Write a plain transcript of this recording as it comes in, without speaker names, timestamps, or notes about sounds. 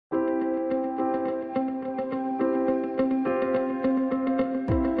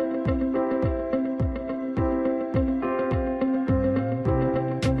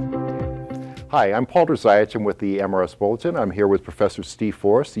Hi, I'm Paul Drzaic. I'm with the MRS Bulletin. I'm here with Professor Steve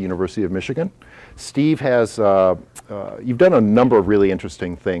Forrest, the University of Michigan. Steve has, you've done a number of really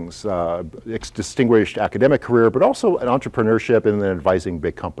interesting things, distinguished academic career, but also an entrepreneurship and then advising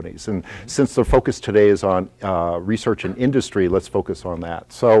big companies. And since the focus today is on research and industry, let's focus on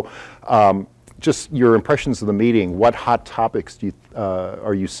that. So just your impressions of the meeting, what hot topics do you,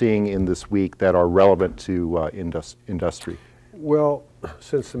 are you seeing in this week that are relevant to industry? Well,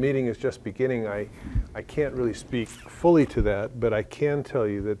 since the meeting is just beginning, I can't really speak fully to that, but I can tell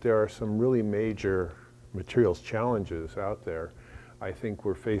you that there are some really major materials challenges out there. I think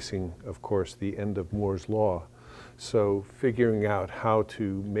we're facing, of course, the end of Moore's Law. So figuring out how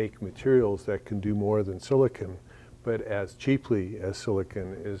to make materials that can do more than silicon, but as cheaply as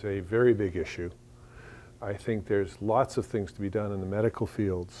silicon, is a very big issue. I think there's lots of things to be done in the medical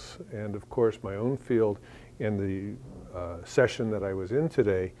fields, and of course my own field and the session that I was in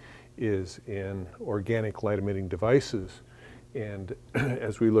today is in organic light emitting devices. And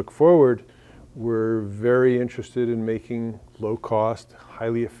as we look forward, we're very interested in making low cost,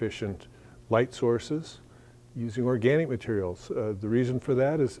 highly efficient light sources using organic materials. The reason for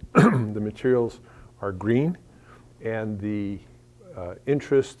that is the materials are green, and the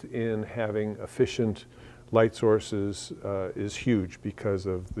interest in having efficient light sources is huge because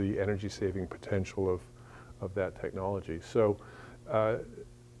of the energy saving potential of that technology. So,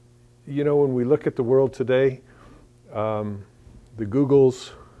 you know, when we look at the world today, the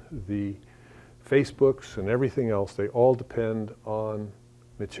Googles, the Facebooks, and everything else, they all depend on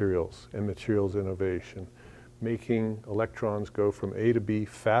materials and materials innovation, making electrons go from A to B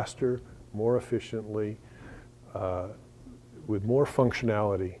faster, more efficiently, with more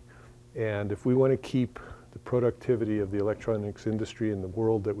functionality. And if we want to keep the productivity of the electronics industry in the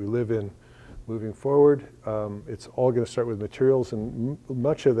world that we live in moving forward, it's all going to start with materials, and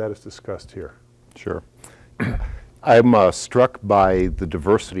much of that is discussed here. Sure. I'm struck by the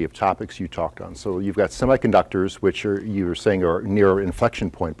diversity of topics you talked on. So you've got semiconductors, which you were saying are near an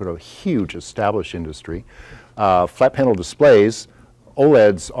inflection point, but a huge established industry. Flat panel displays,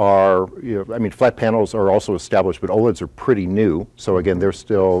 OLEDs are, you know, I mean, flat panels are also established, but OLEDs are pretty new. So again, they're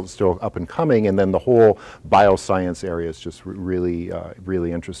still up and coming. And then the whole bioscience area is just really,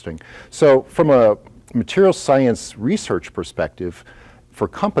 really interesting. So from a material science research perspective, for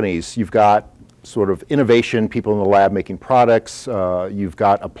companies, you've got sort of innovation, people in the lab making products. You've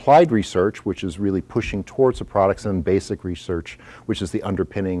got applied research, which is really pushing towards the products, and basic research, which is the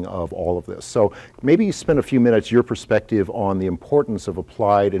underpinning of all of this. So maybe you spend a few minutes, your perspective on the importance of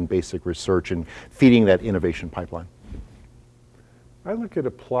applied and basic research and feeding that innovation pipeline. I look at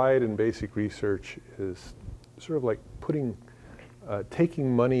applied and basic research as sort of like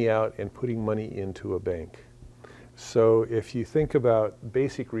taking money out and putting money into a bank. So if you think about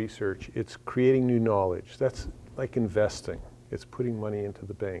basic research, it's creating new knowledge. That's like investing. It's putting money into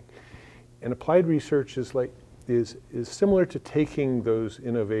the bank. And applied research is similar to taking those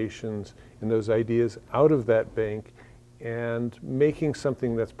innovations and those ideas out of that bank and making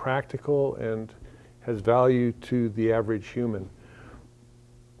something that's practical and has value to the average human.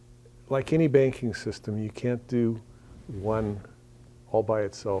 Like any banking system, you can't do one all by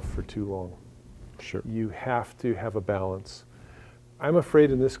itself for too long. Sure. You have to have a balance. I'm afraid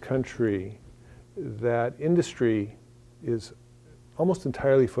in this country that industry is almost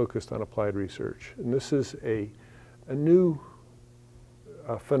entirely focused on applied research. And this is a new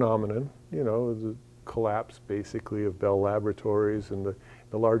phenomenon, you know, the collapse basically of Bell Laboratories and the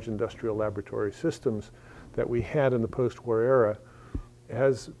large industrial laboratory systems that we had in the post-war era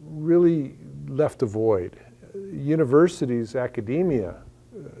has really left a void. Universities, academia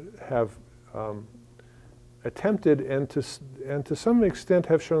have attempted and to some extent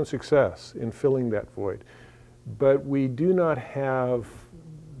have shown success in filling that void. But we do not have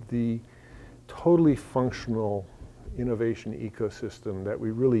the totally functional innovation ecosystem that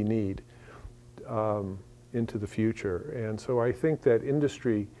we really need into the future. And so I think that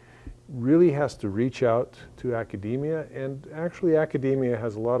industry really has to reach out to academia, and actually academia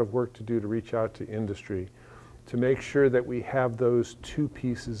has a lot of work to do to reach out to industry to make sure that we have those two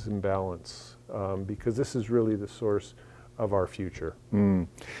pieces in balance, because this is really the source of our future.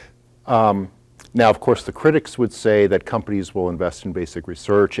 Now, of course, the critics would say that companies will invest in basic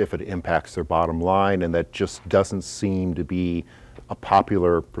research if it impacts their bottom line, and that just doesn't seem to be a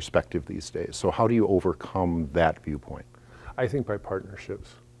popular perspective these days. So how do you overcome that viewpoint? I think by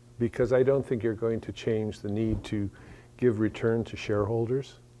partnerships, because I don't think you're going to change the need to give return to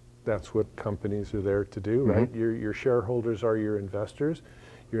shareholders. That's what companies are there to do, right? Your shareholders are your investors.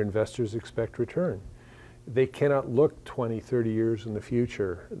 Your investors expect return. they cannot look 20, 30 years in the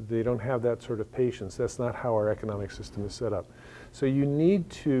future. They don't have that sort of patience. That's not how our economic system is set up. So you need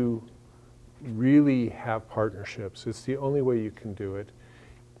to really have partnerships. It's the only way you can do it.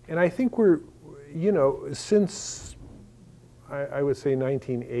 And I think we're, you know, since I would say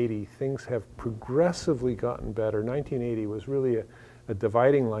 1980, things have progressively gotten better. 1980 was really a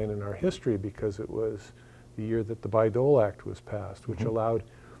dividing line in our history because it was the year that the Bayh-Dole Act was passed, which allowed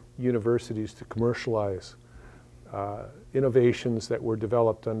universities to commercialize innovations that were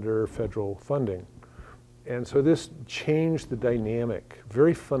developed under federal funding. And so this changed the dynamic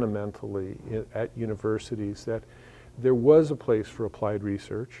very fundamentally at universities, that there was a place for applied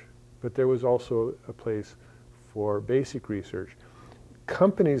research, but there was also a place for basic research.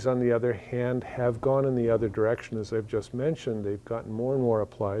 Companies, on the other hand, have gone in the other direction, as I've just mentioned. They've gotten more and more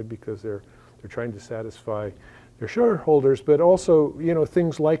applied because they're trying to satisfy their shareholders, but also, you know,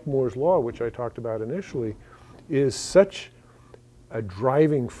 things like Moore's Law, which I talked about initially, is such a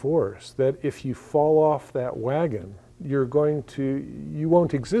driving force that if you fall off that wagon, you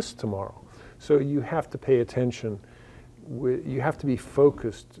won't exist tomorrow. So you have to pay attention. You have to be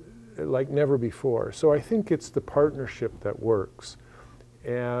focused like never before. So I think it's the partnership that works.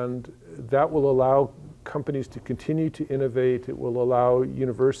 And that will allow companies to continue to innovate. It will allow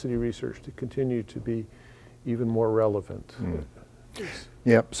university research to continue to be even more relevant.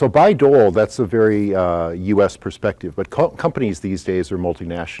 Yeah, so Bayh-Dole, that's a very U.S. perspective, but companies these days are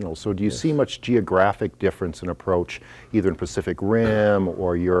multinational. So do you see much geographic difference in approach, either in Pacific Rim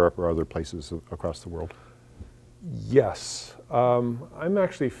or Europe or other places across the world? Yes, I'm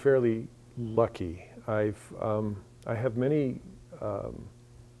actually fairly lucky. I have many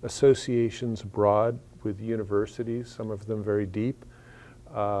associations abroad with universities, some of them very deep,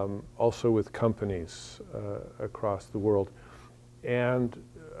 also with companies across the world. And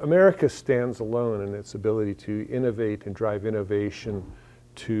America stands alone in its ability to innovate and drive innovation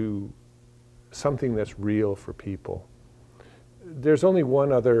to something that's real for people. There's only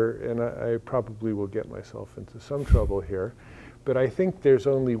one other, and I probably will get myself into some trouble here, but I think there's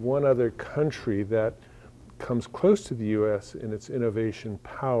only one other country that comes close to the U.S. in its innovation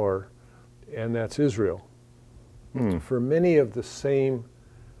power, and that's Israel. For many of the same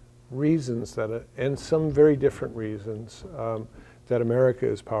reasons and some very different reasons, that America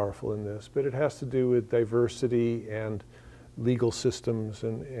is powerful in this, but it has to do with diversity and legal systems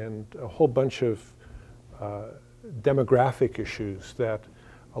and a whole bunch of demographic issues that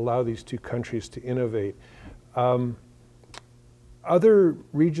allow these two countries to innovate. Other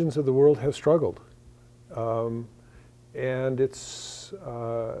regions of the world have struggled. And it's,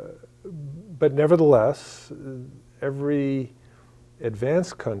 but nevertheless, every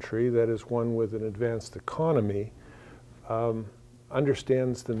advanced country that is one with an advanced economy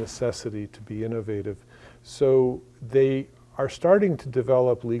understands the necessity to be innovative. So they are starting to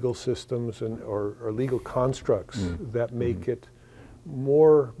develop legal systems or legal constructs that make it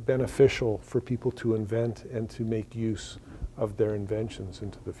more beneficial for people to invent and to make use of their inventions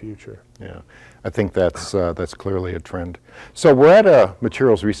into the future. Yeah, I think that's clearly a trend. So we're at a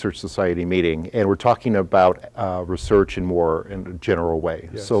Materials Research Society meeting, and we're talking about research in a general way.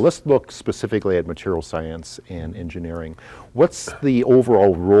 Yes. So let's look specifically at material science and engineering. What's the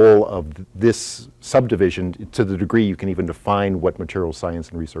overall role of this subdivision, to the degree you can even define what material science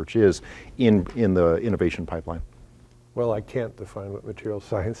and research is, in the innovation pipeline? Well, I can't define what material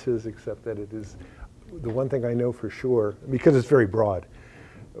science is, except that it is the one thing I know for sure, because it's very broad.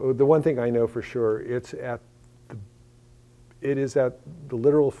 The one thing I know for sure, it is at the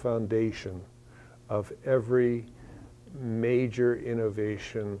literal foundation of every major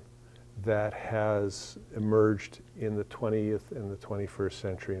innovation that has emerged in the 20th and the 21st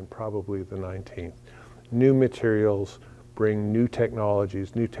century, and probably the 19th. New materials bring new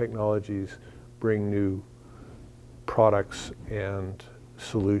technologies bring new products and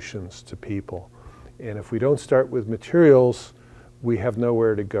solutions to people. And if we don't start with materials, we have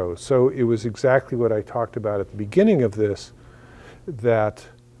nowhere to go. So it was exactly what I talked about at the beginning of this, that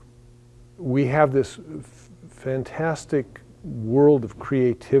we have this fantastic world of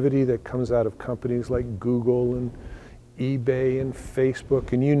creativity that comes out of companies like Google and eBay and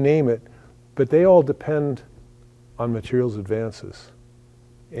Facebook and you name it, but they all depend on materials advances.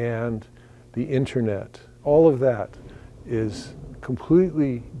 And the internet, all of that is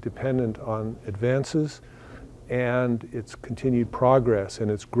completely dependent on advances, and its continued progress and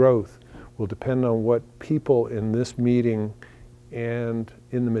its growth will depend on what people in this meeting and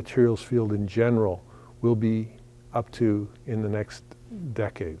in the materials field in general will be up to in the next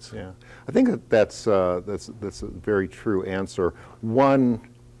decades. Yeah, I think that's a very true answer. One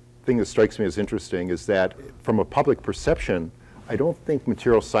thing that strikes me as interesting is that from a public perception, I don't think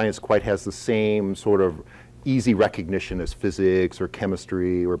material science quite has the same sort of easy recognition as physics or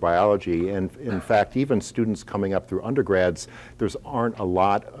chemistry or biology. And in fact, even students coming up through undergrads, aren't a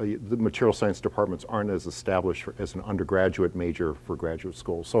lot, the material science departments aren't as established as an undergraduate major for graduate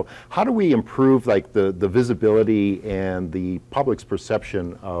school. So how do we improve like the visibility and the public's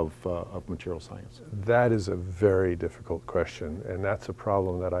perception of material science? That is a very difficult question, and that's a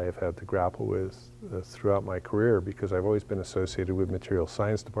problem that I have had to grapple with throughout my career, because I've always been associated with material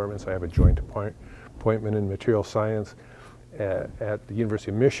science departments. I have a joint appointment in material science at the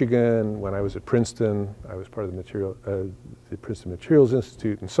University of Michigan. When I was at Princeton, I was part of the Princeton Materials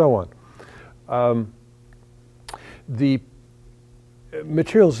Institute, and so on. The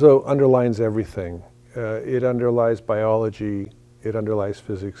materials, though, underlines everything. It underlies biology, it underlies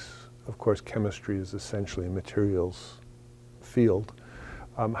physics. Of course, chemistry is essentially a materials field.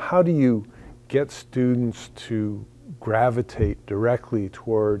 How do you get students to gravitate directly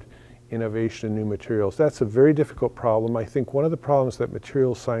toward innovation in new materials? That's a very difficult problem. I think one of the problems that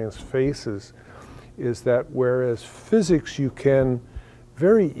material science faces is that whereas physics you can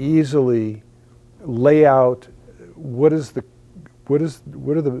very easily lay out what are the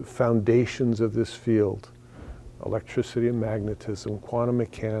foundations of this field: electricity and magnetism, quantum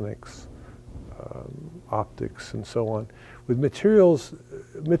mechanics, optics, and so on. With materials,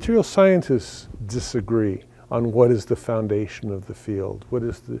 material scientists disagree on what is the foundation of the field, what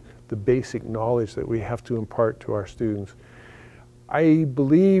is the basic knowledge that we have to impart to our students. I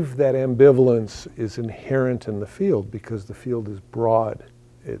believe that ambivalence is inherent in the field because the field is broad,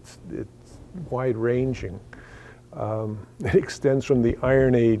 it's wide-ranging. It extends from the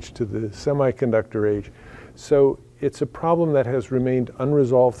Iron Age to the semiconductor age. So it's a problem that has remained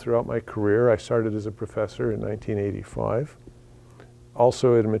unresolved throughout my career. I started as a professor in 1985,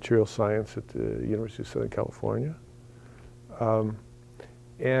 also in material science at the University of Southern California.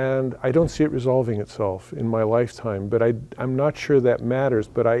 And I don't see it resolving itself in my lifetime, but I'm not sure that matters,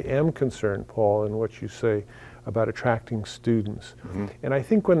 but I am concerned, Paul, in what you say about attracting students. Mm-hmm. And I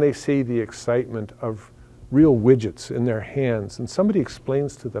think when they see the excitement of real widgets in their hands, and somebody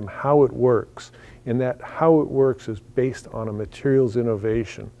explains to them how it works, and that how it works is based on a materials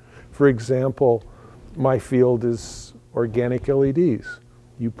innovation. For example, my field is organic LEDs.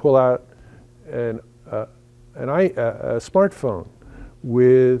 You pull out a smartphone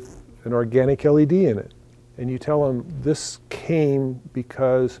with an organic LED in it, and you tell them this came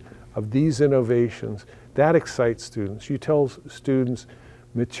because of these innovations. That excites students. You tell students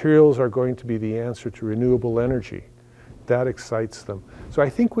materials are going to be the answer to renewable energy. That excites them. So I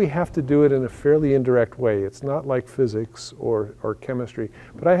think we have to do it in a fairly indirect way. It's not like physics or chemistry.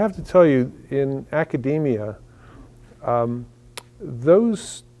 But I have to tell you, in academia,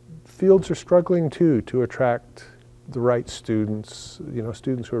 those fields are struggling too to attract the right students,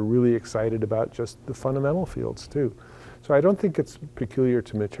 students who are really excited about just the fundamental fields too. So I don't think it's peculiar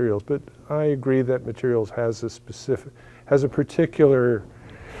to materials, but I agree that materials has a particular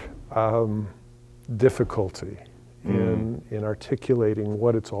difficulty in articulating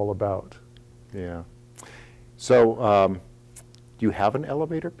what it's all about. Yeah. So do you have an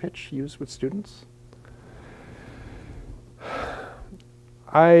elevator pitch used with students?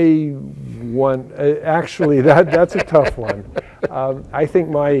 Actually, that's a tough one. I think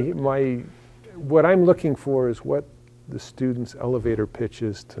what I'm looking for is what the student's elevator pitch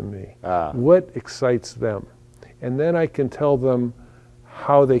is to me. What excites them? And then I can tell them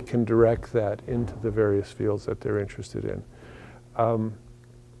how they can direct that into the various fields that they're interested in.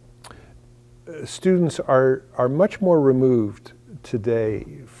 Students are much more removed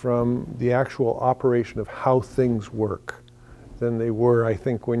today from the actual operation of how things work than they were, I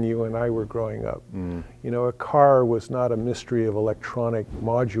think, when you and I were growing up. A car was not a mystery of electronic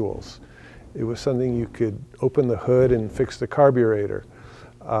modules. It was something you could open the hood and fix the carburetor.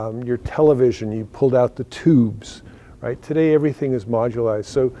 Your television, you pulled out the tubes, right? Today, everything is modularized.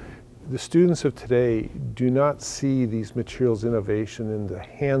 So the students of today do not see these materials innovation in the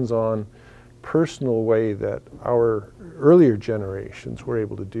hands-on, personal way that our earlier generations were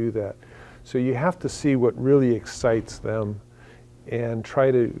able to do that. So you have to see what really excites them and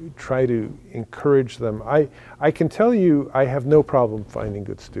try to encourage them. I can tell you I have no problem finding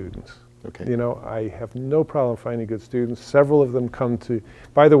good students. Okay. I have no problem finding good students. Several of them come to,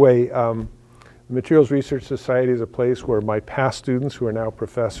 by the way, the Materials Research Society is a place where my past students who are now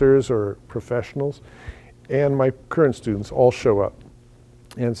professors or professionals and my current students all show up.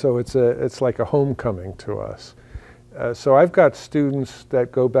 And so it's like a homecoming to us. So I've got students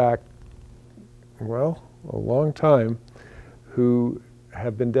that go back, well, a long time, who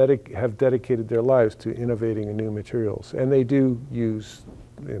have dedicated their lives to innovating in new materials. And they do use,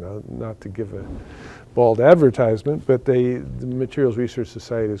 you know, not to give a bald advertisement, but the Materials Research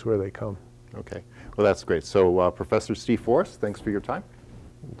Society is where they come. Okay. Well, that's great. So Professor Steve Forrest, thanks for your time.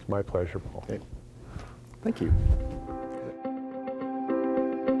 It's my pleasure, Paul. Okay. Thank you.